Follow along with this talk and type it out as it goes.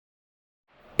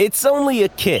It's only a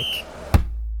kick,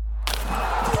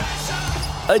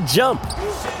 a jump,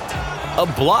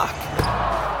 a block.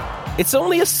 It's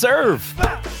only a serve.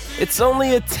 It's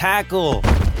only a tackle,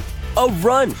 a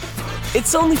run.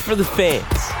 It's only for the fans.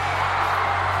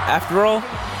 After all,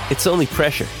 it's only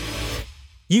pressure.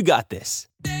 You got this.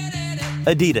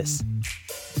 Adidas.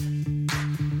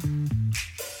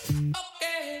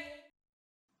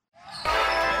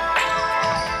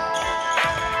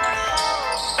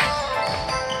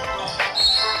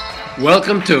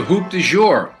 Welcome to Hoop du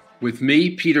Jour with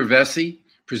me, Peter Vesey,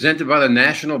 presented by the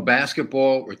National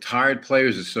Basketball Retired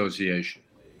Players Association.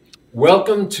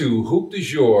 Welcome to Hoop du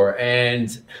Jour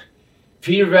and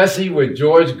Peter Vesey with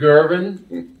George Gervin,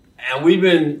 and we've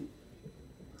been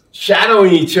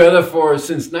shadowing each other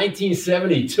since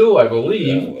 1972, I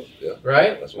believe,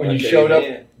 right? That's when you showed up,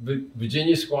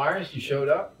 Virginia Squires, you showed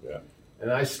up,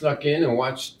 and I snuck in and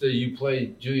watched you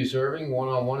play Julius Erving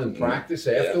one-on-one in practice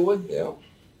afterward. Yeah.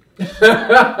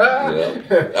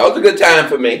 That was a good time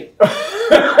for me.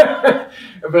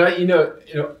 But you know,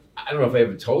 I don't know if I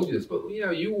ever told you this, but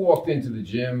you walked into the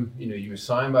gym. You were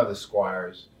signed by the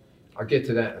Squires. I'll get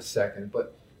to that in a second.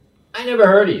 But I never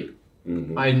heard of you.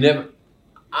 Mm-hmm.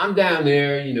 I'm down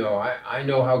there. I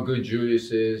know how good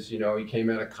Julius is. He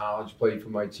came out of college, played for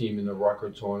my team in the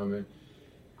Rucker tournament.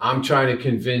 I'm trying to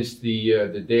convince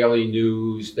the Daily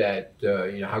News that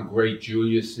how great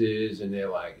Julius is, and they're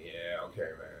like, yeah, okay,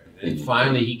 man. And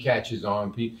finally, he catches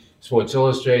on. Sports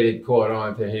Illustrated caught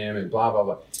on to him, and blah blah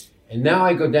blah. And now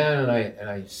I go down and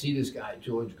I see this guy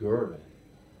George Gervin,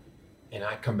 and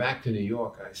I come back to New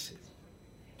York. And I said,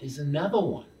 "There's another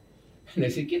one." And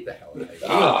they said, "Get the hell out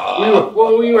of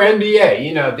here." We were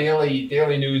NBA,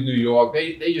 Daily News, New York.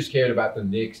 They just cared about the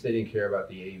Knicks. They didn't care about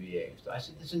the ABA. So I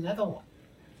said, "There's another one."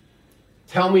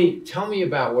 Tell me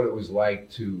about what it was like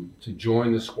to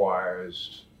join the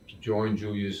Squires. Join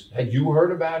Julius. Had you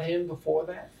heard about him before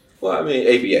that? Well, I mean,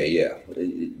 ABA, yeah.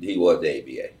 He was the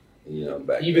ABA,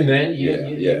 back even then.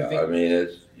 I mean,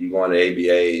 you go on the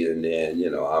ABA, and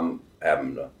then, I'm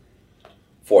having the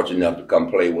fortunate enough to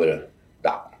come play with a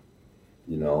doc.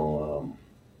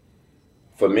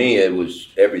 For me, it was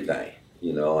everything,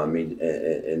 I mean,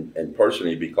 and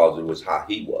personally, because it was how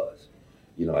he was,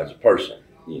 as a person,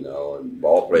 and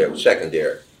ball player was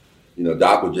secondary.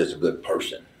 Doc was just a good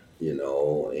person.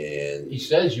 And he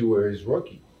says you were his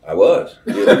rookie. I was.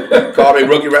 Call me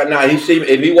rookie right now. If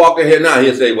he walk in here now,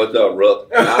 he'll say, "What's up,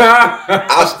 Rook?"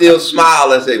 I'll still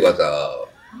smile and say, "What's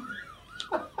up?"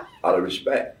 Out of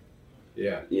respect.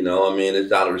 Yeah.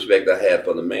 It's out of respect I had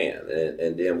for the man,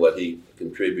 and then what he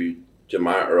contributed to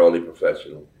my early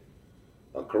professional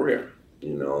career.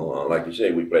 Like you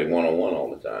say, we played one-on-one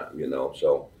all the time.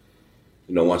 So,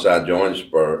 once I joined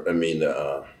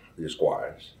the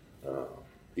Squires.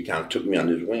 He kind of took me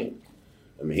under his wing.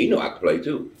 I mean, he knew I could play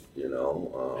too,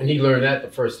 and he learned that the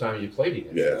first time you played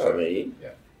against him. Yeah, I mean,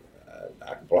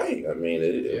 I could play. I mean,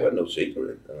 it wasn't no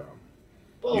secret.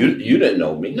 You didn't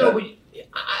know me. No, but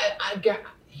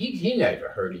he never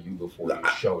heard of you before you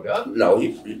showed up. No,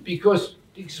 because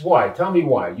why? Tell me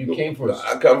why. You came from.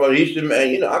 I come from Eastern,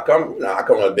 man. I come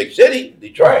from a big city,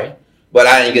 Detroit, right. But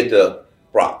I didn't get the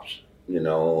props. I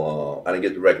didn't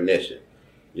get the recognition.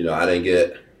 I didn't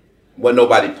get. Wasn't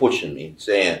nobody pushing me,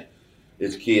 saying,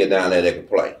 "This kid down there that can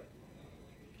play."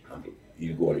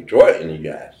 You go to Detroit and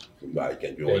you ask somebody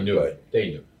can play. They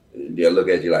knew. They'll look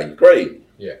at you like you're crazy.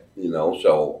 Yeah.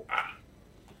 So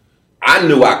I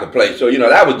knew I could play. So,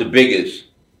 that was the biggest.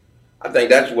 I think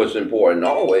that's what's important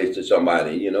always to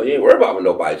somebody. You ain't worried about what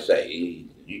nobody say.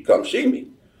 You come see me.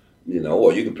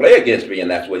 Or you can play against me, and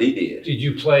that's what he did. Did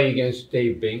you play against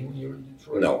Dave Bing when you were in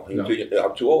Detroit? No,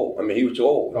 I'm too old. I mean, he was too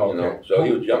old, so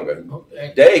he was younger.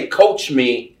 Okay. Dave coached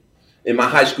me in my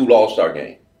high school all-star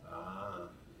game,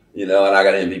 and I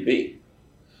got MVP.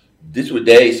 This is what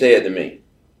Dave said to me.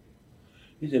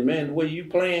 He said, "Man, the way you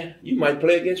playing, you might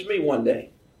play against me one day."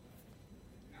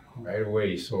 Right away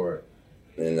he saw it.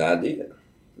 And I did,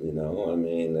 and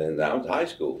I was high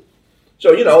school.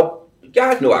 So,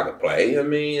 guys knew I could play. I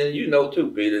mean,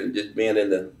 too, Peter, just being in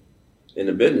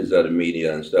the business of the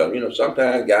media and stuff.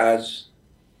 Sometimes guys,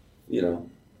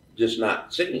 just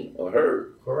not seen or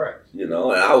heard. Correct. And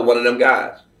I was one of them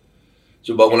guys.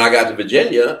 So, but when I got to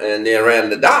Virginia and then ran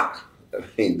the doc,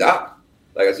 Doc,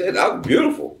 like I said, that was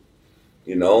beautiful.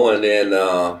 And then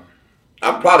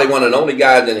I'm probably one of the only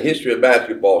guys in the history of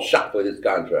basketball shot for his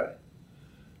contract.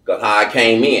 Because how I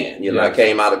came in, yes. I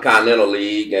came out of Continental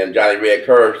League, and Johnny Red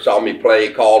Kerr saw me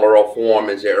play, called Earl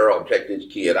Foreman, said, "Earl, check this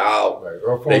kid out." Right.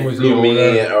 Earl Foreman was the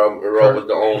owner. Earl was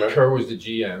the owner. Kerr was the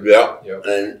GM. Yeah. Yep.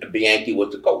 And Bianchi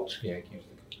was the coach. Bianchi was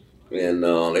the coach.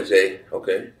 And they say,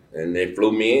 "Okay, And they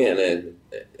flew me in,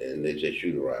 and they said,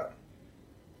 shoot around.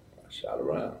 I shot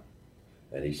around.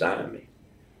 And he signed me,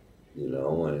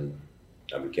 and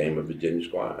I became a Virginia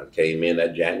Squire. I came in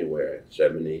that January,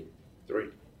 73.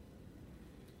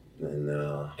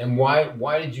 And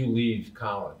why did you leave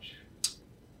college?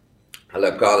 I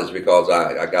left college because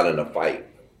I got in a fight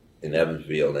in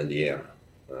Evansville, Indiana,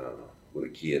 with a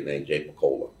kid named Jay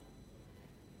Picola.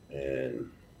 And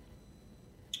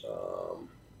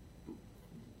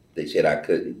they said I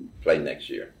couldn't play next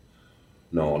year.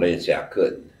 No, they didn't say I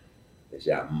couldn't. They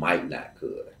said I might not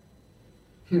could.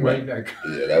 Might not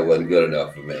could. Yeah, that wasn't good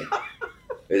enough for me.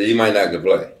 They said, you might not could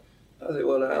play. I said,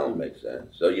 well, that don't make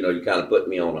sense. So, you kind of put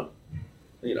me on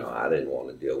I didn't want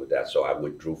to deal with that, so I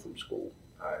withdrew from school.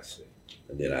 I see.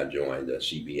 And then I joined the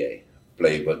CBA.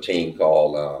 Played for a team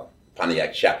called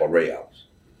Pontiac Chaparrals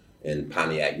in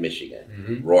Pontiac, Michigan.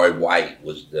 Mm-hmm. Roy White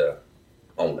was the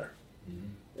owner.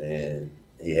 Mm-hmm. And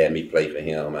he had me play for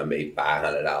him. I made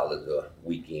 $500 a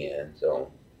weekend,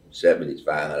 so 70's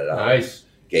 $500. Nice.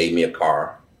 Gave me a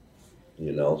car,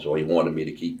 so he wanted me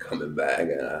to keep coming back,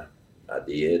 and I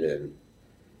did, and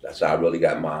that's how I really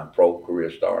got my pro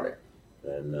career started.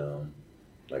 And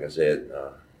like I said,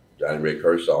 Johnny Ray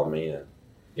Kerr saw me. And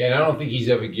I don't think he's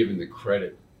ever given the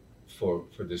credit for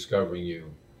discovering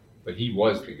you, but he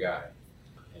was the guy.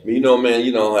 Man,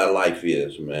 how life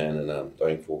is, man, and I'm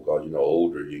thankful because,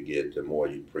 older you get, the more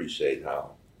you appreciate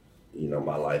how,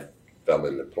 my life fell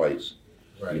into place.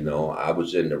 Right. I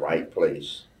was in the right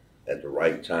place at the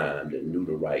right time, that knew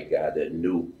the right guy, that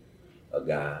knew a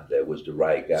guy that was the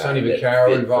right guy. Sonny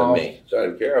Vaccaro involved? For me.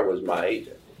 Sonny Vaccaro was my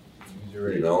agent.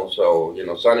 So,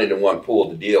 Sonny the one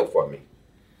pulled the deal for me.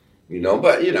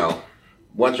 But,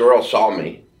 once Earl saw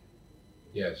me,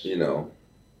 yes,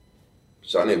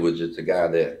 Sonny was just the guy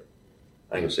that,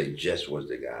 I can say just was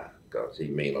the guy, because he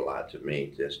meant a lot to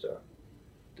me just to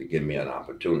give me an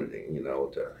opportunity,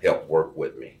 to help work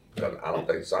with me. Because I don't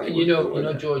think Sonny was doing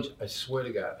that. George, I swear to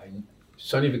God,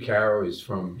 Sonny Vaccaro is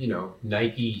from,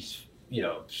 Nike's,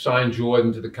 signed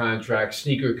Jordan to the contract,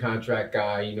 sneaker contract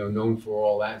guy, known for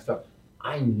all that stuff.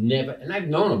 I've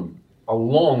known him a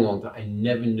long, long time. I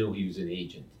never knew he was an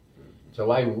agent.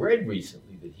 So I read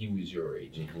recently that he was your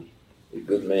agent. He's a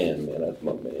good man, man. That's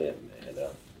my man, man.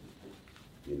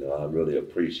 I really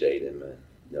appreciate him, man.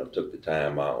 Took the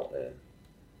time out. And,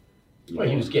 Well,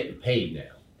 he was getting paid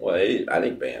now. Well, I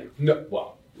didn't pay him. No,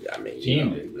 well, I mean,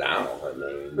 team did. Now,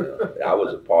 I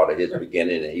was a part of his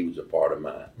beginning, and he was a part of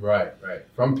mine. Right.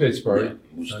 From Pittsburgh.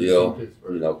 We still,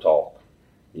 talk.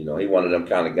 He one of them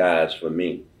kind of guys for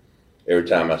me. Every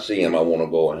time I see him, I want to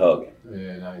go and hug him.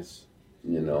 Yeah, nice.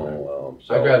 So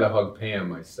I'd rather hug Pam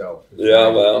myself. His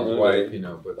wife,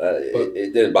 but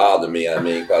it didn't bother me.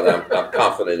 Because I'm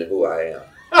confident in who I am.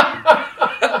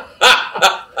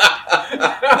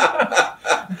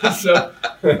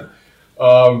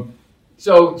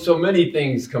 So many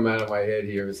things come out of my head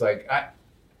here. It's like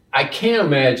I can't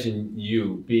imagine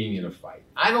you being in a fight.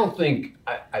 I don't think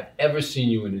I've ever seen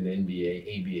you in an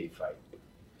NBA, ABA fight.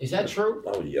 Is that true?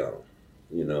 I was young.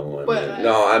 I didn't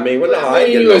you get were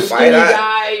no a fight.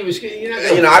 guy. You were skinny.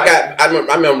 I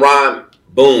remember Ron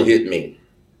Boone hit me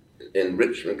in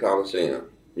Richmond Coliseum.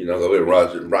 We were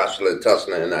wrestling,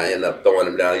 tussling, and I ended up throwing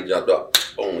him down. He jumped up,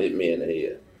 boom, hit me in the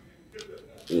head.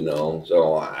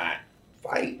 So I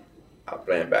fight. I'm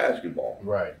playing basketball.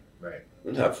 Right.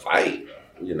 I fight.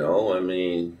 I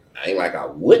ain't like I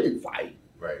wouldn't fight.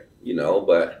 Right.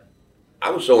 But I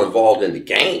was so involved in the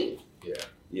game. Yeah.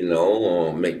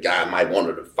 Guy might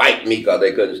wanted to fight me because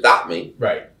they couldn't stop me.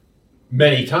 Right.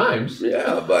 Many times.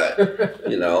 Yeah, but,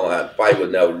 a fight was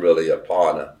never really a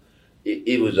part of it.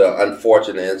 It was an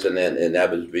unfortunate incident in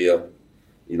Evansville,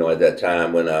 at that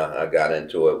time when I got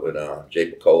into it with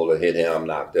Jay Picola, hit him,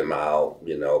 knocked him out,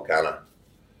 kind of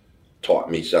taught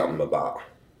me something about,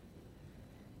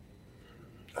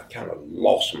 I kind of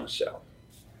lost myself.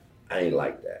 I ain't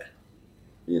like that.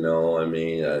 You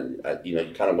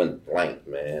kind of went blank,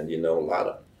 man. A lot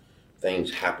of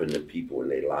things happen to people in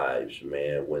their lives,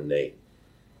 man, when they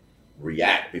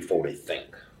react before they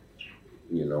think.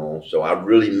 So I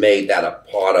really made that a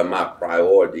part of my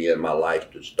priority in my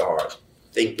life to start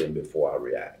thinking before I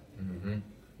react. Mm-hmm.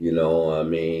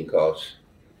 Because,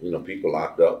 people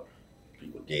locked up,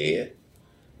 people dead.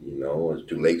 It's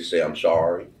too late to say I'm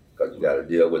sorry because you got to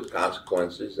deal with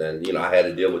consequences. And, I had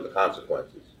to deal with the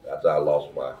consequences after I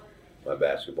lost my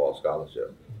basketball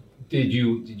scholarship. Did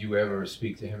you ever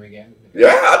speak to him again? Yeah,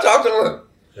 I talked to him.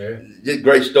 Yeah. Just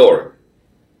great story.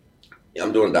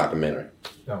 I'm doing a documentary,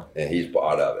 Oh. and he's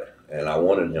part of it. And I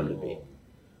wanted him to be.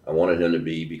 I wanted him to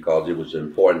be because it was an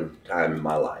important time in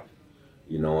my life,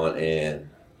 and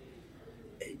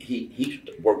he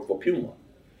worked for Puma.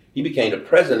 He became the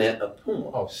president of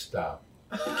Puma. Oh, stop.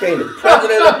 He became the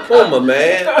president of Puma,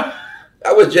 man.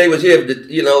 I wish Jay was here,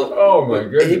 you know. Oh, my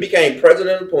goodness. He became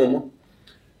president of Puma.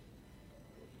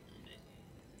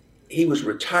 He was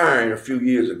retiring a few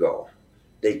years ago.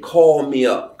 They called me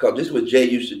up because this is what Jay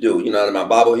used to do. You know, my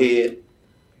bobblehead.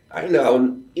 I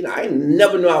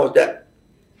never knew I was that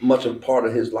much a part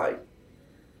of his life.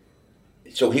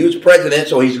 So he was president,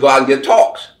 so he's go out and give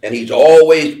talks. And he's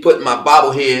always putting my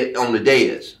bobblehead on the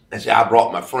dais and say, I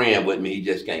brought my friend with me, he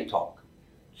just can't talk.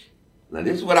 Now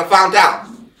this is what I found out.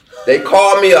 They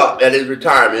called me up at his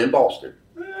retirement in Boston.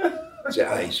 I said,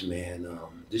 Ice, man,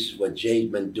 this is what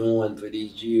Jay's been doing for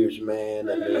these years, man.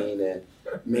 I mean, and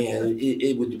man,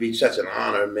 it would be such an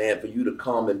honor, man, for you to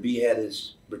come and be at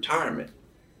his retirement.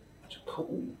 I said,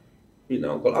 cool. You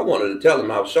know, but I wanted to tell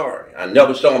him I was sorry. I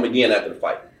never saw him again after the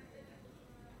fight.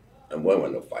 And we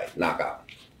went no fight, knockout.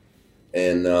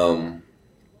 And so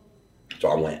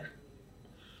I went.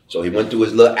 So he went through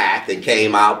his little act and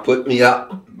came out, put me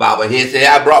up. Baba here said,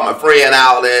 I brought my friend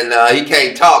out and he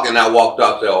can't talk. And I walked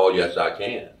up and said, oh, yes, I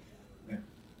can.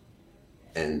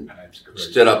 And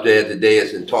stood up there at the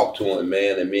dais and talked to him,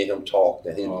 man. And me and him talked.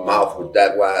 And his mouth was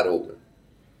that wide open.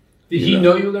 Did he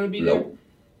know you were going to be there? Nope.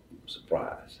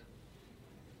 Surprise.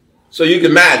 So you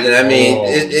can imagine, I mean,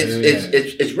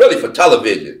 it's really for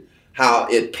television how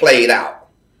it played out.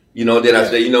 You know, then I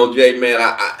said, you know, Jay, man,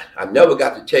 I never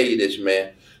got to tell you this,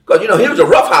 man. Because, you know, he was a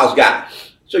roughhouse guy.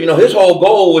 So, you know, his whole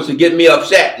goal was to get me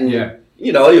upset. And,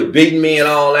 you know, he was beating me and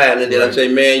all that. And then I say,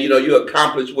 man, you know, you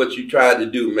accomplished what you tried to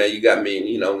do, man. You got me,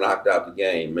 you know, knocked out the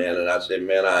game, man. And I said,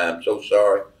 man, I am so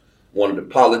sorry. Wanted to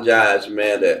apologize,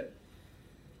 man, that,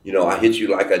 you know, I hit you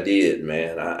like I did,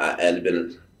 man. I had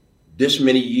been this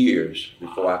many years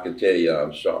before I can tell you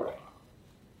I'm sorry.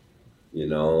 You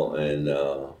know, and,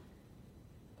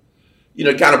 you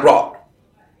know, it kind of brought,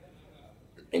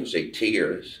 I can say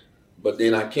tears, but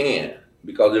then I can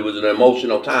because it was an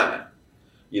emotional time.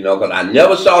 You know, because I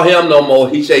never saw him no more.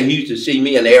 He said he used to see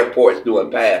me in the airports doing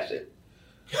passing.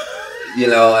 You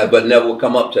know, but never would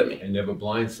come up to me. And never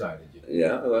blindsided you.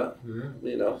 Yeah, well,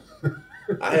 you know,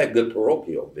 I had good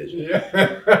parochial vision.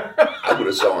 Yeah. I would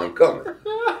have saw him coming.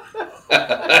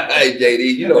 Hey,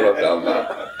 JD, you know what I'm talking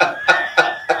about.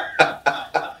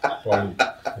 Funny.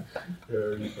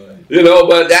 Very funny. You know,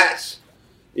 but that's,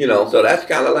 you know, so that's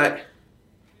kind of like,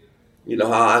 you know,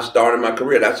 how I started my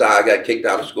career. That's how I got kicked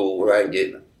out of school. I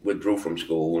withdrew from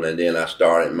school, and then I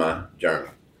started my journey.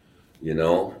 You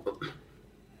know,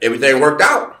 everything worked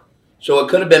out. So it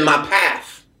could have been my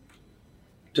path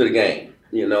to the game.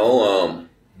 You know,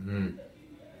 am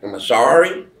I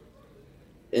sorry?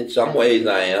 In some ways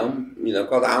I am, you know,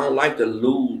 because I don't like to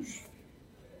lose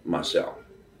myself.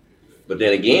 But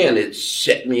then again, it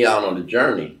set me out on the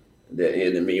journey that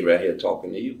ended me right here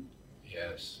talking to you.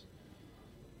 Yes.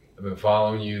 I've been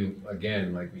following you,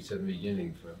 again, like we said in the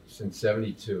beginning, since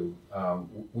 72.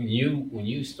 When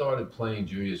you started playing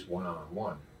Julius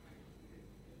one-on-one,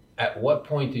 at what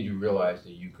point did you realize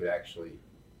that you could actually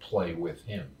play with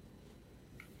him?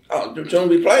 Oh, the tune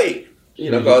we played.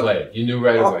 You knew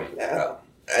right away. Yeah.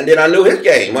 And then I knew his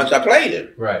game once I played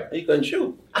him. Right. He couldn't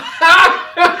shoot.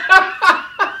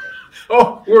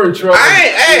 Oh, we're in trouble.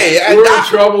 We're in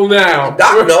trouble now.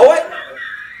 Doc know it.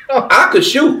 I could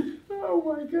shoot. Oh,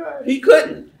 my God. He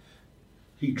couldn't.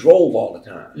 He drove all the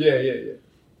time. Yeah.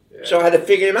 So I had to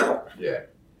figure him out. Yeah.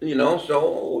 You know,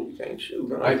 so you can't shoot.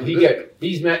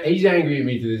 He's angry at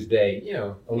me to this day, you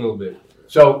know, a little bit.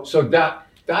 So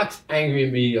Doc's angry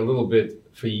at me a little bit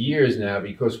for years now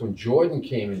because when Jordan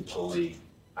came into the league,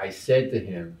 I said to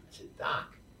him,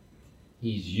 Doc,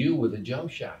 he's you with a jump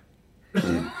shot.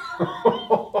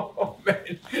 Oh,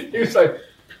 man. He was like,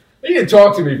 he didn't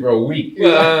talk to me for a week.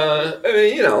 I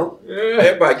mean, you know,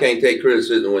 everybody can't take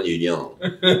criticism when you're young.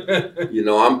 You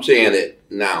know, I'm saying it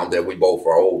now that we both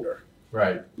are older.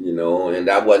 Right. You know, and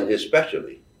that wasn't his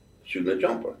specialty, shooting a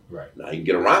jumper. Right. Now he can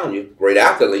get around you, great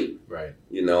athlete. Right.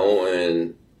 You know,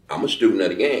 and I'm a student of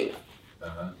the game.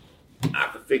 Uh-huh. I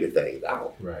could figure things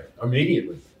out. Right.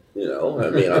 Immediately. You know, I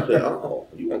mean, I said, oh,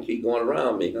 you want to keep going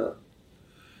around me, huh?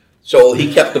 So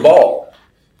he kept the ball.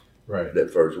 Right.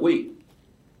 That first week.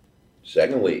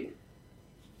 Second week,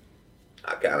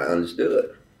 I kind of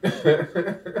understood.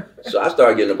 So I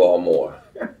started getting the ball more.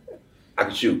 I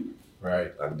could shoot.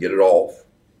 Right. I could get it off.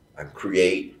 I could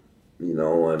create. You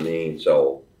know what I mean?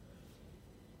 So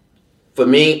for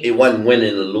me, it wasn't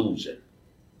winning or losing.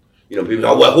 You know, people say,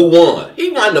 oh, well, who won?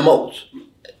 He won the most.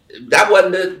 That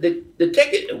wasn't the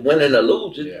ticket, winning or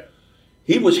losing. Yeah.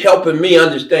 He was helping me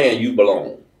understand you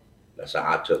belong. That's how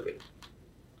I took it.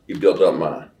 He built up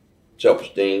my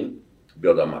self-esteem,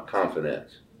 build up my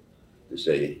confidence to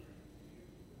say,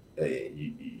 hey,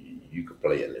 you could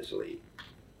play in this league.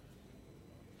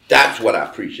 That's what I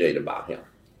appreciate about him.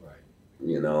 Right.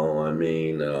 You know, I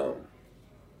mean,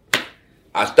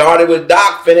 I started with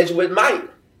Doc, finished with Mike.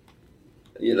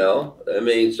 You know, I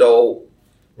mean, so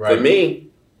right. for me,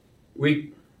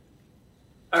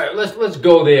 all right. Let's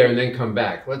go there and then come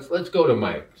back. Let's go to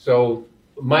Mike. So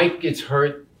Mike gets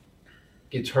hurt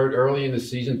early in the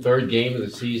season, third game of the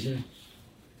season.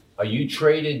 Are you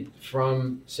traded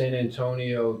from San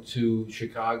Antonio to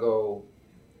Chicago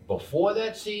before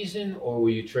that season, or were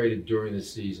you traded during the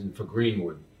season for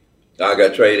Greenwood? I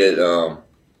got traded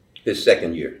his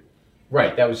second year.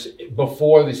 Right, that was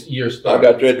before this year started.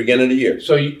 I got traded at the beginning of the year.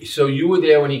 So you were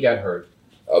there when he got hurt.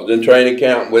 I was in training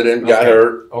camp with him, got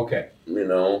hurt. Okay. You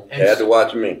know, had to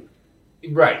watch me.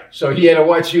 Right. So he had to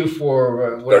watch you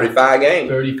for 35 games.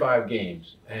 35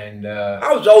 games. And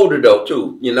I was older though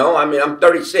too. You know, I mean, I'm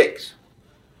 36.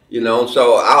 You know,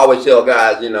 so I always tell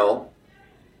guys, you know,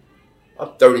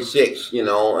 I'm 36. You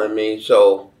know, I mean,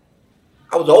 so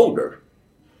I was older,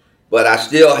 but I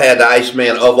still had the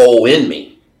Iceman of old in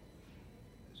me.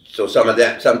 So sometimes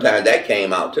that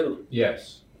came out too.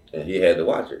 Yes. And he had to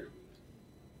watch it.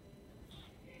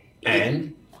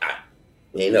 And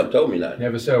he ain't never told me nothing.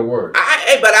 Never said a word.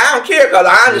 But I don't care because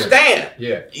I understand.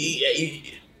 Yeah.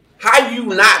 How you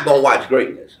not gonna watch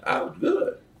greatness? I was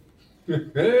good.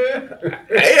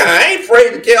 Hey, I ain't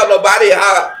afraid to tell nobody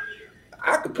how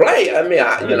I could play. I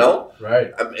mean, you know,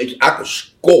 right? I could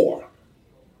score.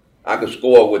 I could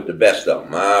score with the best of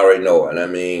them. I already know it. I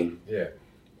mean, yeah.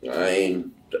 I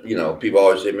ain't. You know, people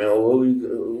always say, "Man,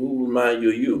 who remind you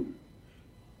of you?"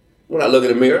 When I look in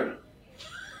the mirror.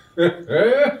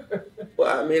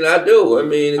 Well, I mean, I do. I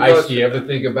mean, do you ever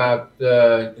think about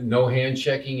no hand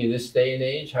checking in this day and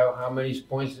age? How many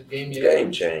points a game you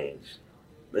game changed.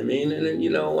 I mean, and you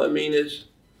know, I mean,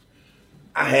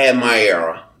 I had my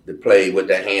era to play with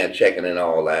the hand checking and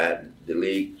all that. The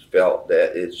league felt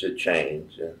that it should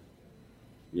change, and,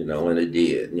 you know, and it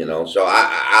did. You know, so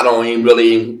I don't even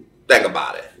really think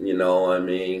about it. You know, I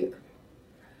mean.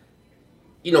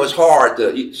 You know, it's hard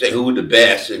to say who's the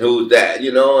best and who's that.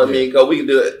 You know what I mean? Because we can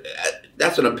do it.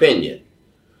 That's an opinion.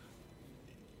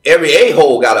 Every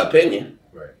a-hole got an opinion.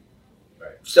 Right.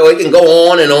 So it can go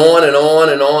on and on and on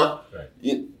and on.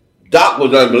 Right. Doc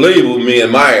was unbelievable with me in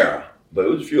my era, but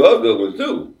there was a few other good ones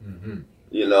too. Mm-hmm.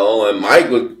 You know, and Mike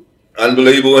was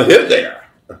unbelievable in his era.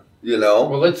 You know.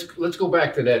 Well, let's go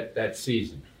back to that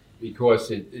season because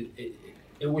it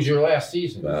was your last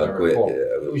season. As I recall.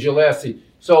 Yeah. It was your last season.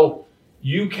 So.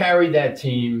 You carried that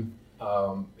team.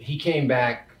 He came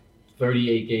back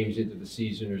 38 games into the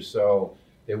season or so.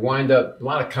 They wind up a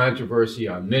lot of controversy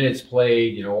on minutes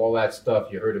played, you know, all that stuff.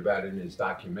 You heard about it in his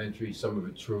documentary. Some of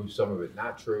it true, some of it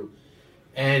not true.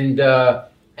 And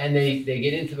they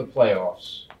get into the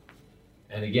playoffs.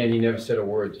 And again, he never said a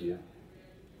word to you.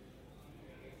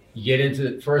 You get into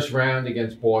the first round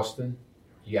against Boston.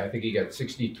 I think he got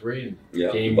 63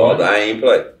 in game one. I ain't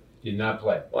play. Did not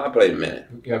play. Well, I played a minute.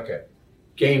 Okay.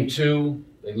 Game 2,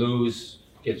 they lose,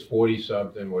 gets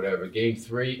 40-something, whatever. Game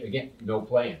 3, again, no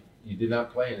playing. You did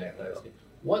not play in that last game.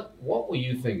 What were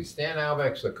you thinking? Stan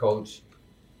Albeck's the coach.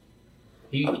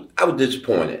 I was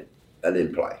disappointed. I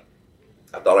didn't play.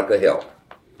 I thought I could help,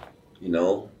 you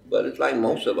know. But it's like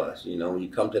most of us, you know. You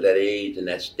come to that age and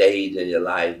that stage in your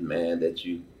life, man, that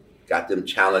you got them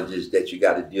challenges that you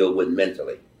got to deal with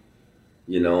mentally,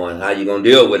 you know, and how you gonna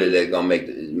deal with it. That's gonna make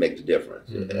the difference.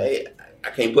 Mm-hmm. Hey, I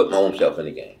can't put my own self in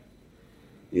the game.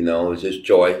 You know, it's his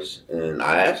choice. And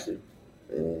I asked him.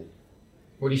 And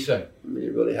what did he say? I mean, he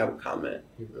really have a comment.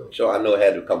 So I know it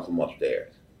had to come from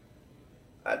upstairs.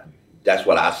 That's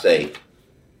what I say.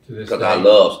 Because I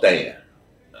love Stan.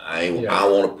 I don't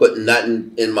want to put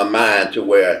nothing in my mind to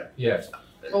where. Yes.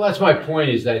 Well, that's my point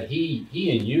is that he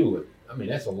and you, I mean,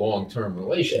 that's a long-term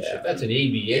relationship. Yeah. That's an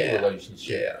ABA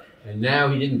relationship. Yeah. And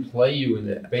now he didn't play you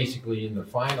basically in the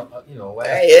final, you know.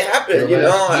 Hey, it happened, you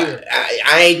know.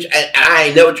 I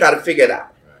ain't never tried to figure it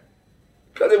out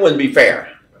because it wouldn't be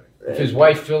fair. Right. If his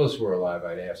wife Phyllis were alive,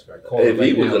 I'd ask her. I'd call her. If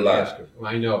he was alive,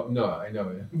 I know.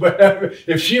 But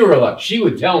if she were alive, she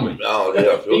would tell me. Oh,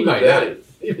 yeah, he might not.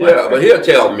 Yeah, but he'll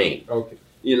tell me. Okay.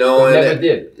 You know, and never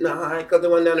did. No, because it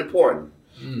wasn't that important.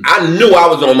 I knew I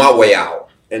was on my way out,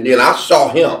 and then I saw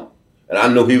him, and I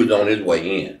knew he was on his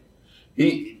way in.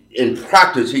 In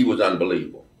practice, he was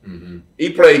unbelievable. Mm-hmm.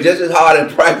 He played just as hard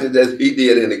in practice as he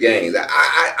did in the games.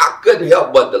 I couldn't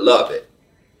help but to love it.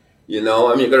 You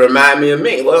know, I mean, it could remind me of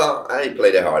me. Well, I didn't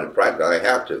play that hard in practice. I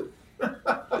have to.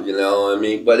 You know, I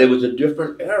mean, but it was a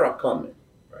different era coming.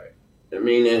 Right. I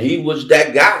mean, and he was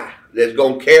that guy. that's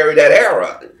going to carry that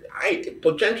era.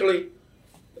 Potentially,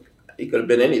 he could have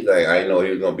been anything. I didn't know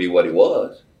he was going to be what he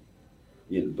was.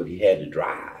 But he had the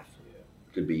drive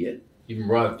to be it. Even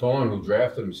Rod Thorne, who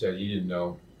drafted him, said he didn't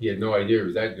know. He had no idea he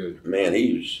was that good. Man,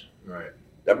 he was. Right.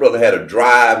 That brother had a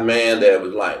drive, man, that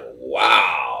was like,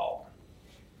 wow.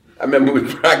 I remember we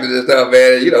practiced and stuff,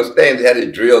 man. Stan had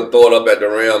his drill thrown up at the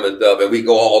rim and stuff, and we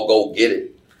all go get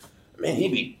it. Man,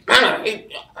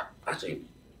 I say,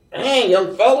 "Hey,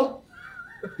 young fella."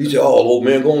 He said, "Oh, old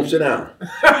man, go and sit down."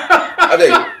 I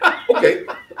think, okay,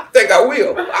 I think I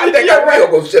will. I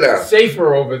will go sit down.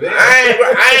 Safer over there.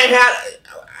 I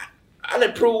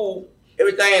didn't prove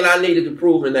everything I needed to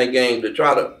prove in that game to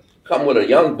try to come with a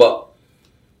young buck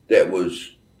that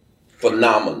was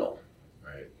phenomenal.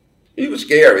 Right. He was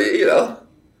scary,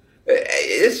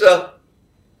 It's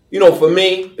for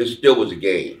me, it still was a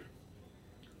game.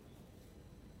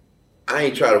 I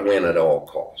ain't try to win at all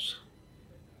costs.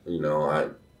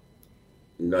 Nothing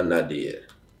I did.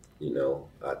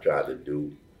 I tried to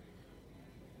do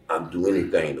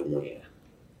anything to win.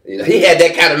 He had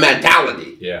that kind of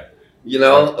mentality. Yeah.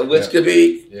 Which could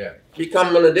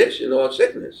become an addiction or a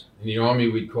sickness. In the Army,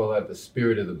 we'd call that the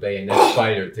spirit of the bayonet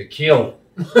fighter, to kill.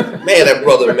 Man, that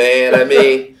brother, man, I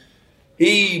mean,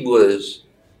 he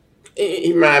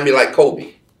reminded me like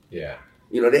Kobe. Yeah.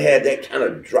 They had that kind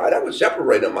of drive. That would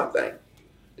separate them, I think.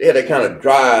 They had that kind of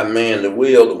drive, man, the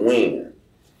will to win.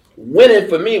 Winning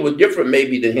for me was different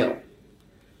maybe than him.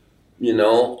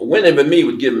 Winning for me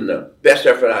was giving the best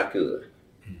effort I could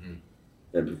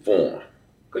and perform.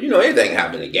 Because, anything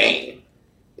happened in a game.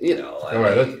 All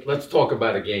right, let's talk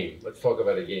about a game. Let's talk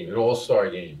about a game, an all-star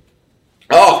game.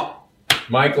 Oh!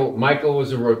 Michael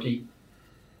was a rookie.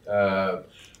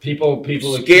 People.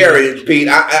 Scary, Pete.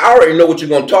 I already know what you're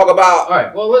going to talk about. All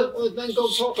right, well, then go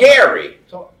talk. Scary.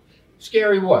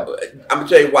 Scary what? I'm going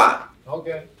to tell you why.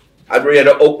 Okay. I read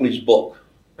Oakley's book.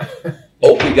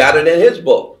 Oakley got it in his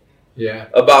book. Yeah.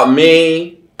 About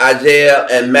me, Isaiah,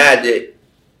 and Magic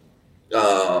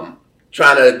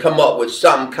trying to come up with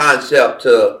some concept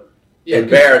to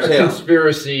embarrass him.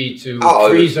 Conspiracy to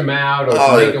freeze him out or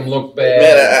to make him look bad.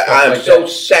 Man, I'm so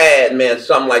sad, man,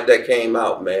 something like that came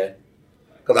out, man.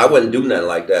 Because I wouldn't do nothing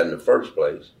like that in the first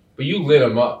place. But you lit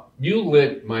him up. You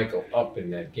lit Michael up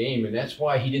in that game, and that's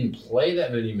why he didn't play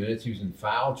that many minutes. He was in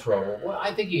foul trouble. Well,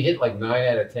 I think he hit like 9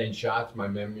 out of 10 shots, my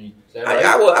memory. Is that right?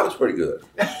 I was pretty good.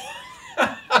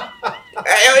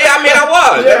 I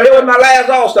was. Yeah. It was my last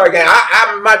All-Star game.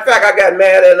 Matter of fact, I got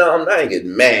mad at I ain't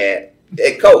getting mad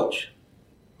at Coach.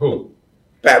 Who?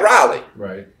 Pat Riley.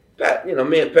 Right. Pat,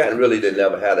 me and Pat really didn't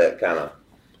ever have that kind of.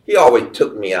 He always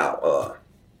took me out.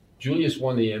 Julius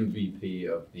won the MVP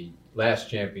of the last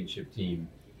championship team.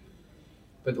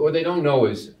 But what they don't know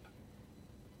is,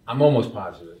 I'm almost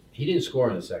positive, he didn't score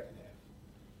in the second half.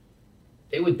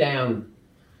 They were down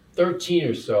 13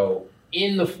 or so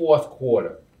in the fourth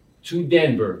quarter to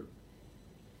Denver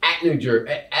at New Jersey,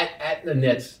 at the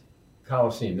Nets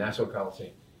Coliseum, Nassau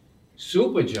Coliseum.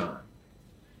 Super John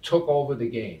took over the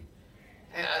game.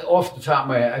 Off the top of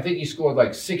my head, I think he scored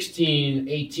like 16,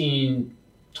 18,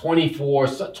 24,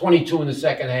 22 in the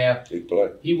second half. He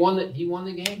played. He won the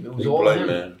game. It was all him.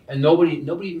 Man. And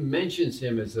nobody mentions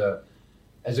him as a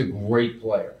great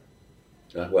player.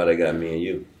 That's why they got me and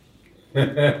you.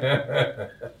 Because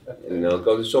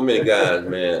there's so many guys,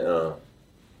 man,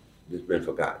 that's been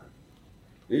forgotten.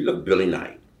 You look Billy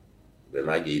Knight. Billy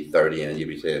Knight get 30, and you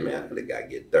be saying, man, how did the guy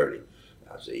get 30?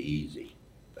 I say, easy.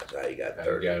 That's how he got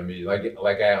 30. Got me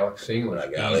like Alex English.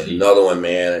 Another one,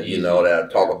 man, that I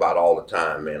talk about all the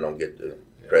time, man, don't get the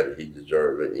credit he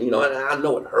deserves. And I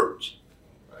know it hurts.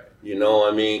 Right.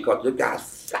 Because the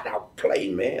guys flat out play,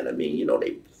 man.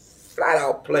 They flat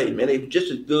out play, man. They were just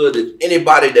as good as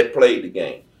anybody that played the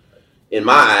game. In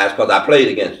my eyes, because I played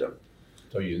against them.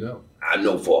 So I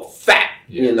know for a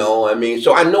fact,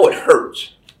 so I know it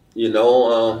hurts,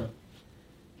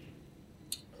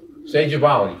 Say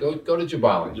Jabali. Go to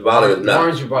Jabali. Jabali was nuts.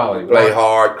 Orange Jabali. Played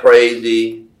hard,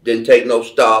 crazy, didn't take no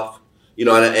stuff,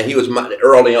 and he was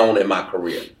early on in my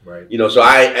career. Right. So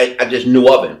I just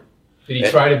knew of him. Did he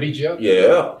try to beat you up?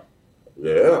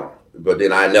 Yeah. But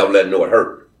then I never let him know it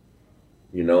hurt.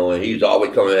 And he was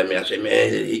always coming at me. I said,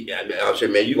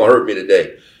 man, you gonna hurt me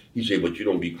today. He said, but you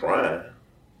don't be crying.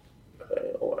 I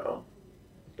said, oh, well,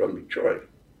 from Detroit.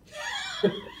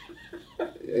 You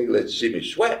ain't let you see me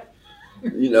sweat.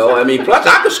 Plus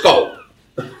I could score.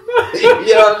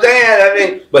 You know what I'm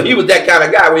saying? But he was that kind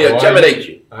of guy where he intimidate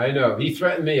you. I know. He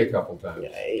threatened me a couple times.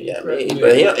 But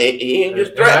he ain't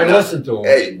just threatening. I listened to him.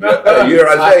 Hey, you hear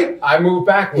what I say? I moved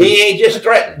backwards. He ain't just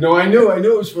threatening. No, I knew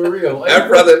it was for real. That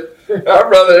brother, Our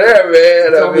brother there,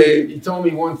 man. He told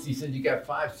me once, he said, you got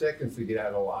 5 seconds to get out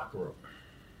of the locker room.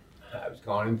 I was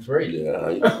gone in 3.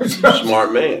 Yeah, he's a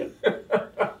smart man.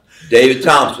 David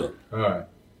Thompson. All right.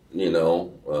 You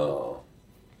know,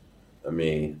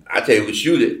 I tell you who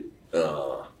shoot it.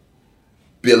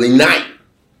 Billy Knight.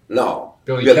 No.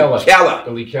 Billy Keller.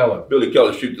 Billy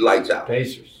Keller shoot the lights out.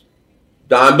 Pacers.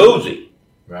 Don Boozy.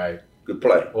 Right. Good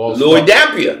play. All Louis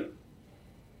Dampier.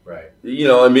 Right. You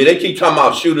know, they keep talking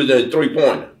about shooters and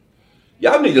three-pointer.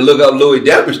 Y'all need to look up Louis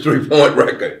Dampier's three-point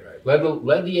record. Right.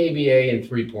 Led the ABA in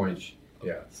 3-points.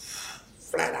 Yeah.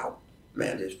 Flat out.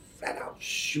 Man, just flat out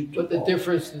shoot. But the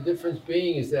difference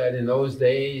being is that in those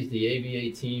days, the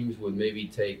ABA teams would maybe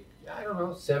take, I don't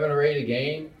know, 7 or 8 a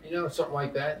game, something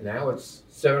like that. Now it's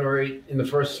 7 or 8 in the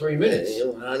first 3 minutes.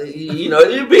 You know,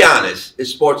 to be honest,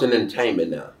 it's sports and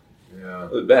entertainment now. Yeah.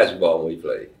 It was basketball when we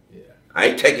played. Yeah. I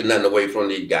ain't taking nothing away from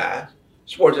these guys.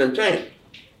 Sports and entertainment.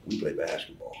 We play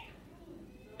basketball.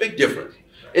 Big difference.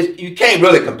 You can't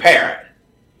really compare it.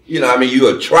 You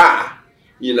would try.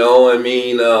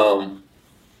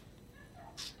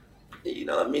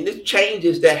 There's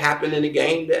changes that happen in the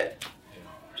game that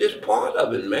just part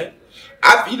of it, man.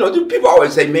 People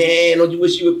always say, man, don't you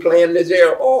wish you were playing this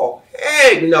era? Oh,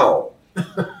 heck no.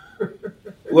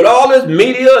 With all this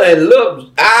media and look,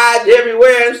 eyes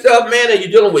everywhere and stuff, man, and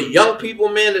you're dealing with young people,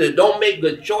 man, that don't make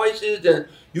good choices, and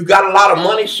you got a lot of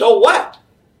money, so what?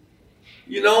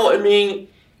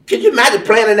 Can you imagine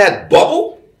playing in that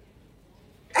bubble?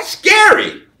 That's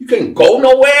scary. You couldn't go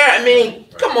nowhere.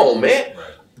 Come on, man.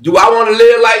 Do I want to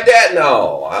live like that?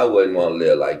 No, I wouldn't want to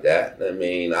live like that.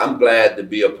 I'm glad to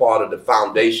be a part of the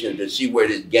foundation to see where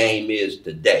this game is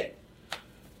today.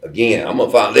 Again, I'm a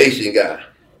foundation guy.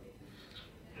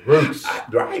 Roots.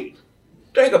 Right.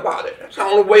 Think about it. That's the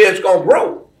only way it's going to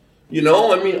grow.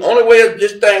 Only way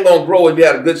this thing going to grow is if you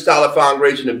have a good, solid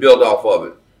foundation to build off of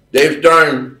it. Dave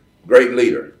Stern, great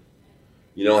leader.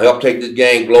 Help take this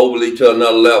game globally to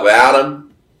another level.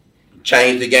 Adam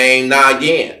changed the game now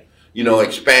again.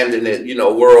 Expanding it,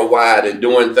 worldwide and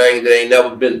doing things that ain't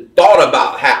never been thought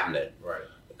about happening. Right.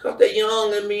 Because they're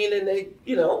young, and they,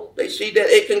 they see that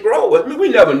it can grow. We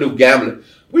never knew gambling.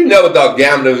 We never thought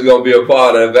gambling was going to be a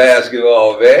part of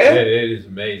basketball, man. Yeah, it is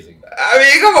amazing.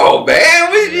 Come on,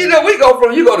 man. We go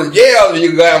from, you go to jail and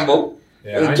you gamble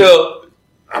until,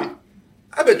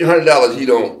 I bet you $100 he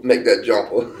don't make that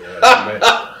jumper.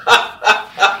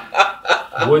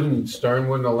 Yeah, Stern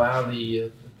wouldn't allow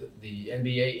the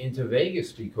NBA into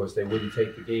Vegas because they wouldn't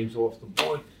take the games off the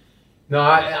board. No,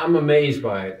 I'm amazed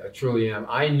by it. I truly am.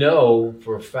 I know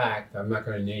for a fact, I'm not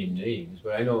going to name names,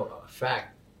 but I know a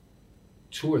fact,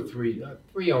 2 or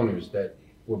 3 owners that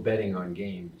were betting on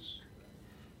games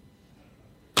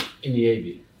in the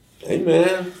AB. Hey,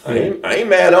 man, I ain't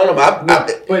mad on them.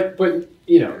 But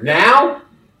now?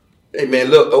 Hey, man,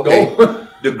 look, okay.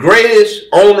 The greatest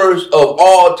owners of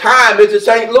all time is the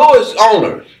St. Louis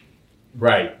owners.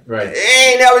 Right.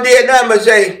 They ain't never did nothing but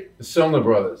say, The Sumner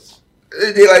brothers.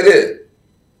 They did like this.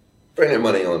 Bring their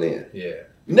money on in. Yeah.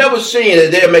 Never seen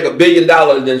it. They'll make $1 billion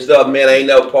and stuff, man. Ain't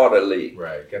never part of the league.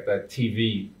 Right. Got that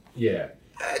TV. Yeah.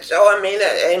 So,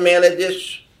 hey, man, it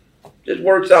just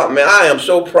works out, man. I am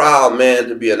so proud, man,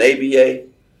 to be an ABA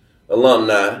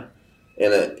alumni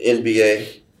and an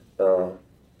NBA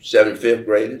 75th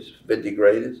graders, 50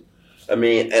 graders.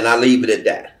 And I leave it at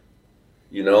that.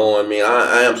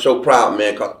 I am so proud,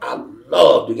 man, because I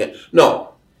love the game.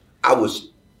 No, I was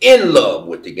in love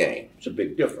with the game. It's a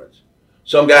big difference.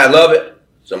 Some guys love it.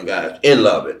 Some guys in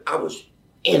love it. I was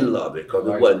in love it because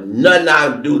there wasn't nothing I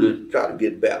could do to try to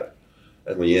get better.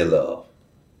 That's when you're in love.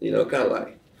 Kind of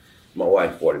like my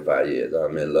wife, 45 years.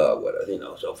 I'm in love with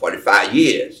her, so 45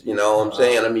 years. You know what I'm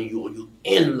saying? You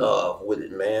in love with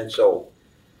it, man. So,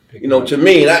 to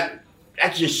me, that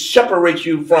just separates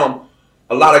you from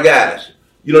a lot of guys.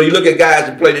 You look at guys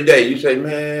that play today, you say,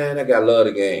 man, that guy love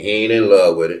the game. He ain't in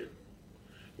love with it.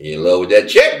 He in love with that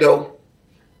check, though.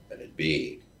 And it's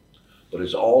big. But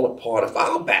it's all a part of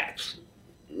our backs.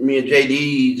 Me and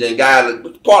JD's and guys,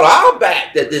 it's part of our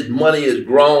back that this money has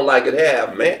grown like it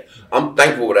have, man. I'm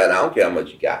thankful for that. I don't care how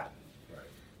much you got.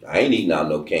 I ain't eating out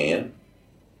no can.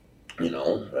 It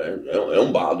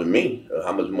don't bother me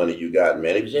how much money you got,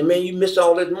 man. If you say, man, you miss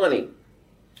all that money.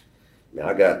 Man,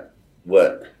 I got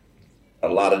what a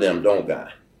lot of them don't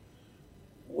got.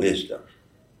 Wisdom.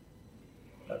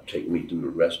 That'll take me through the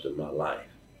rest of my life.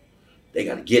 They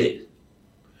got to get it.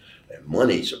 And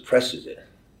money suppresses it.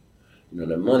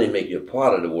 The money make you a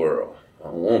part of the world. I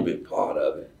don't want to be a part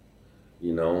of it.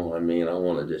 I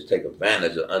want to just take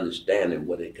advantage of understanding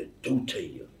what it could do to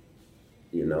you.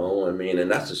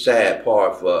 And that's the sad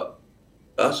part for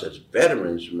us as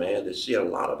veterans, man, to see a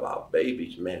lot of our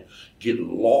babies, man, get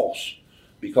lost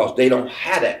because they don't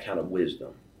have that kind of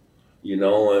wisdom. You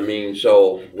know what I mean?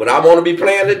 So would I want to be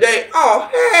playing today? Oh,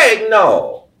 heck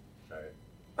no. Right.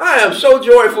 I am so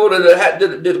joyful to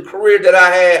the career that I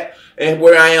had and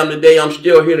where I am today. I'm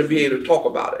still here to be able to talk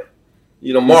about it.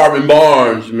 You know, Marvin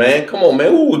Barnes, man. Come on,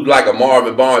 man. Who would like a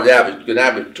Marvin Barnes can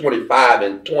average 25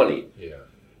 and 20? Yeah.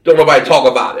 Don't nobody talk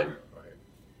about him. Right.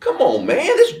 Come on,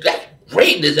 man. That's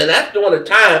greatness, and that's during a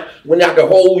time when I can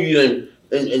hold you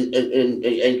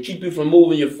and keep you from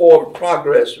moving your forward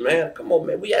progress, man. Come on,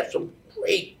 man. We had some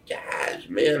great guys,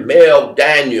 man. Mel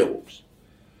Daniels.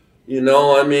 You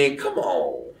know, I mean, come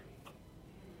on.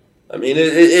 I mean,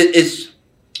 it's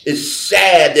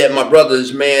sad that my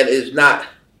brothers, man, is not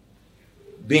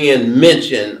being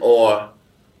mentioned or,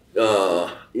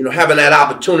 having that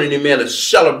opportunity, man, to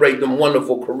celebrate them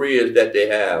wonderful careers that they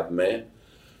have, man.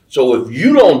 So if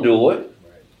you don't do it,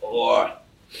 or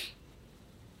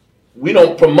we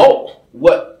don't promote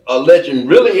what a legend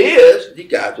really is, you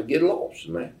guys will get lost,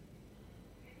 man.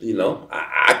 You know,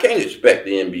 I can't expect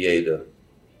the NBA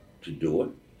to do it.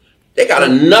 They got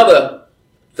another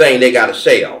thing they got to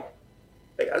sell.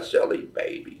 They got to sell these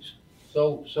babies.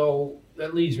 So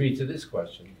that leads me to this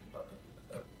question.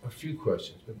 A few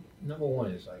questions, but number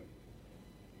one is like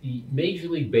the Major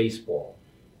League Baseball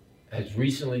has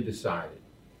recently decided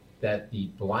that the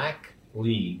black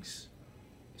leagues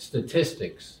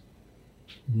statistics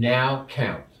now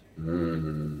count.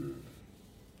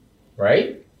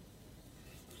 Right?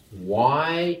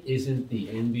 Why isn't the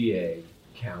NBA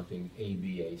counting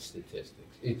ABA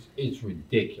statistics? It's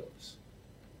ridiculous.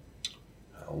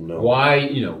 I don't know.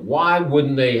 Why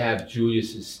wouldn't they have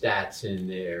Julius's stats in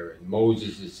there and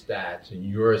Moses's stats and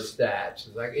your stats?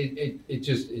 It's like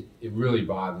it really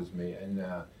bothers me. And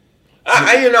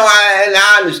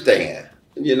I understand.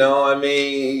 You know, I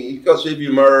mean, because if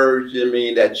you merge, I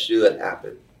mean, that should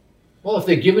happen. Well, if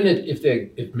they're giving it,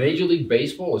 if Major League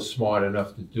Baseball is smart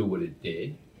enough to do what it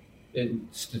did, then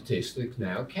statistics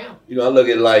now count. You know, I look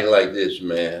at it like this,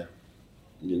 man.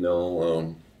 You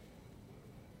know,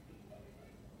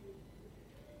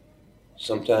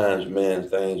 sometimes, man,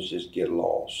 things just get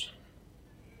lost.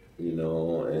 You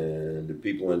know, and the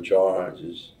people in charge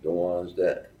is the ones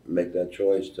that make that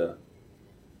choice to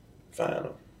find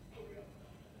them.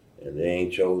 And they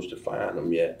ain't chose to find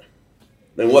them yet.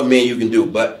 Then what man you can do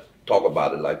but talk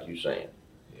about it like you saying.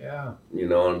 Yeah. You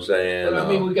know what I'm saying? But I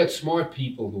mean, we got smart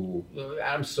people who,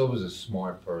 Adam Silver's a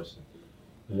smart person.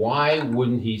 Why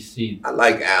wouldn't he see? I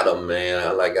like Adam, man.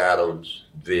 I like Adam's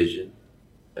vision.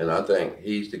 And I think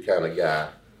he's the kind of guy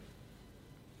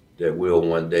that will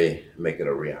one day make it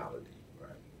a reality.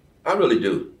 Right. I really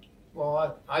do.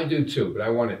 Well, I do too, but I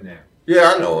want it now.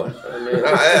 Yeah, I know it. I mean,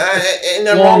 ain't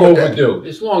nothing long wrong with overdue. That.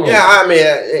 It's long overdue. Yeah, I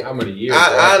mean, how many years?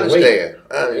 I understand.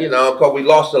 You know, because we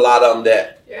lost a lot of them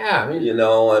that. Yeah, I mean, you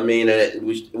know, I mean,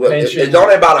 it's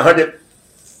only about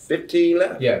 115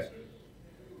 left. Yes.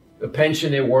 The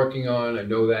pension they're working on, I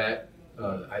know that.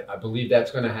 I believe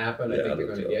that's going to happen. I think they're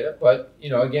going to get it. But,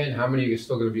 you know, again, how many are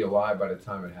still going to be alive by the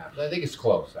time it happens? I think it's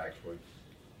close, actually.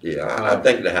 Yeah, I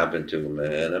think it happened too,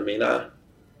 man. I mean,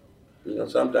 you know,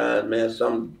 sometimes, man,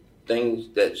 some things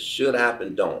that should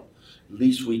happen don't. At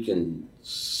least we can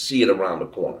see it around the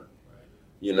corner.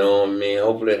 You know what I mean?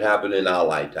 Hopefully it happened in our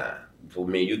lifetime. For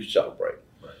me, you can celebrate.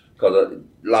 Because a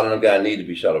lot of them guys need to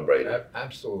be celebrated.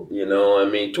 Absolutely. You know what I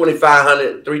mean?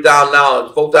 $2,500,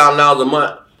 $3,000, $4,000 a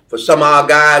month for some of our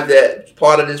guys that's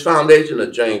part of this foundation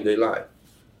to change their life.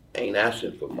 Ain't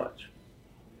asking for much.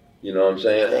 You know what I'm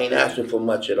saying? Ain't asking for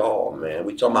much at all, man.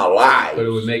 We talking about lives. But it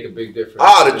would make a big difference.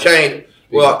 Oh, the change.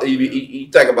 Well, you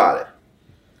think about it.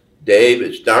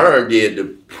 David Stern did the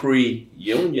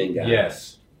pre-union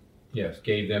guys. Yes.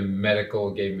 Gave them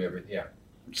medical, gave them everything. Yeah.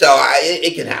 So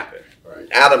it can happen. Right.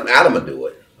 Adam will do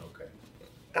it. Okay.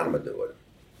 Adam will do it.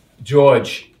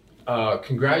 George,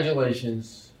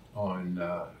 congratulations on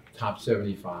top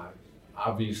 75.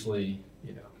 Obviously,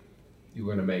 you know, you're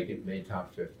going to make it, made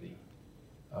top 50.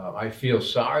 I feel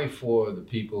sorry for the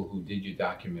people who did your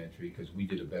documentary because we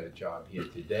did a better job here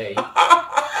today.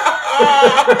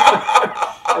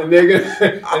 and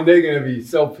they're gonna be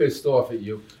so pissed off at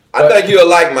you. I think you'll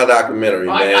like my documentary,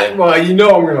 man. Well, you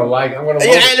know I'm gonna like it. I'm gonna.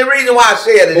 And the reason why I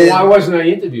said it is. Why wasn't I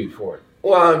interviewed for it?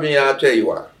 Well, I mean, I'll tell you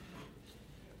why.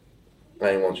 I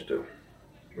ain't want you to.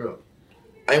 Really?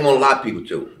 I ain't want a lot of people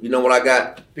to. You know what I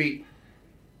got, Pete?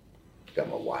 Got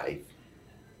my wife.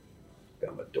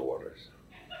 Got my daughters.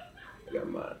 I got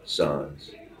my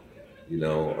sons. You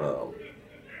know,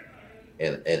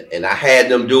 and I had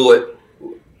them do it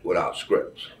without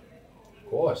scripts.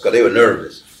 course. Because they were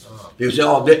nervous. People say,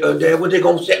 "Oh, Dad, what they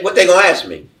gonna say? What they gonna ask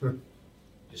me?"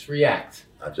 Just react.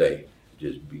 I say,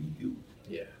 "Just be you."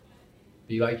 Yeah.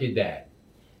 Be like your dad.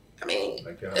 I mean,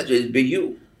 Like, just be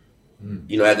you.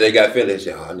 You know, after they got finished,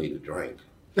 they say, "Oh, I need a drink."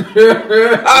 My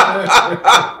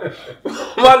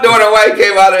daughter White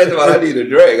came out and said, "I need a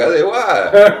drink." I said, "Why?"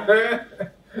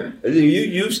 I said, "You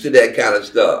used to that kind of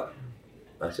stuff."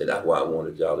 I said, "That's why I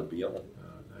wanted y'all to be on." Oh,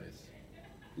 nice.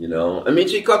 You know, I mean,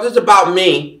 see, because it's about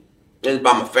me and it's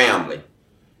about my family.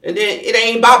 And then it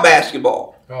ain't about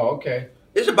basketball. Oh, okay.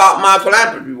 It's about my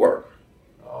philanthropy work.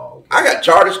 Oh, okay. I got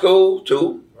charter schools,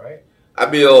 too. Right. I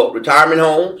build retirement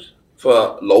homes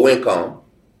for low income.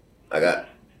 I got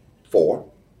 4.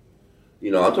 You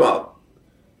know, I'm talking about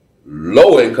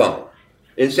low income.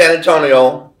 In San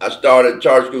Antonio, I started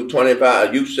charter school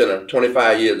youth center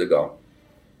 25 years ago.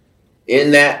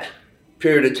 In that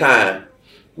period of time,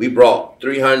 we brought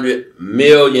 $300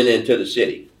 million into the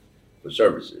city for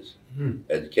services,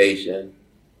 education,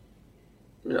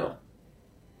 you know,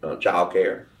 child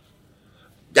care.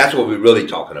 That's what we're really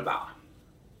talking about.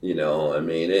 You know, I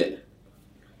mean,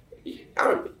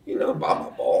 about my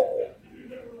ball.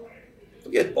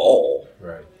 Forget ball.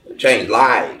 Right. Change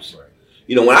lives. Right.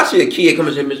 You know, when I see a kid come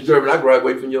and say, "Mr. Durbin, I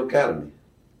graduated from your academy."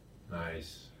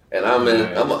 Nice. And I'm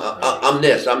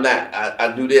this, I'm that.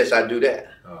 I do this, I do that.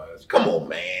 Oh, that's Come on, Yeah,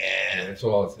 man. that's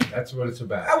what it's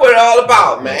about. That's what it's all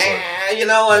about, man. You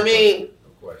know what I mean?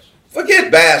 No question.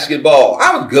 Forget basketball.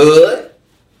 I was good.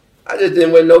 I just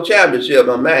didn't win no championship.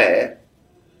 I'm mad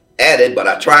at it, but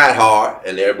I tried hard,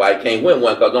 and everybody can't win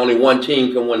one because only one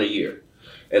team can win a year.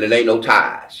 And it ain't no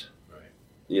ties. Right.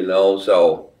 You know,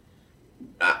 so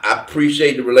I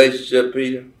appreciate the relationship,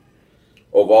 Peter.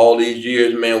 Over all these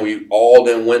years, man, we all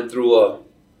then went through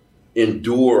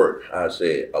endured, I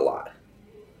say, a lot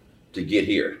to get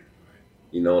here.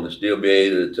 You know, to still be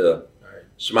able to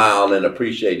smile and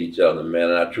appreciate each other, man.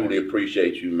 And I truly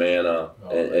appreciate you, man,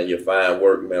 and your fine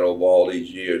work, man, over all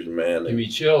these years, man. Give me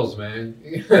chills, man.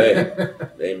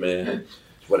 Hey, man.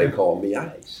 That's what they call me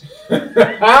ice. And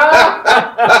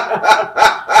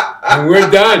we're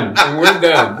done.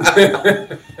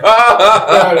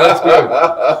 Oh, that's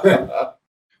good.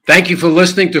 Thank you for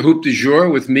listening to Hoop du Jour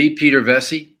with me, Peter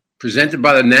Vesey, presented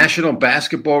by the National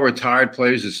Basketball Retired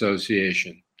Players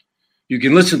Association. You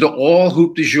can listen to all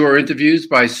Hoop du Jour interviews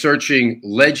by searching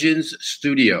Legends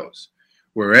Studios,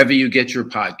 wherever you get your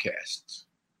podcasts.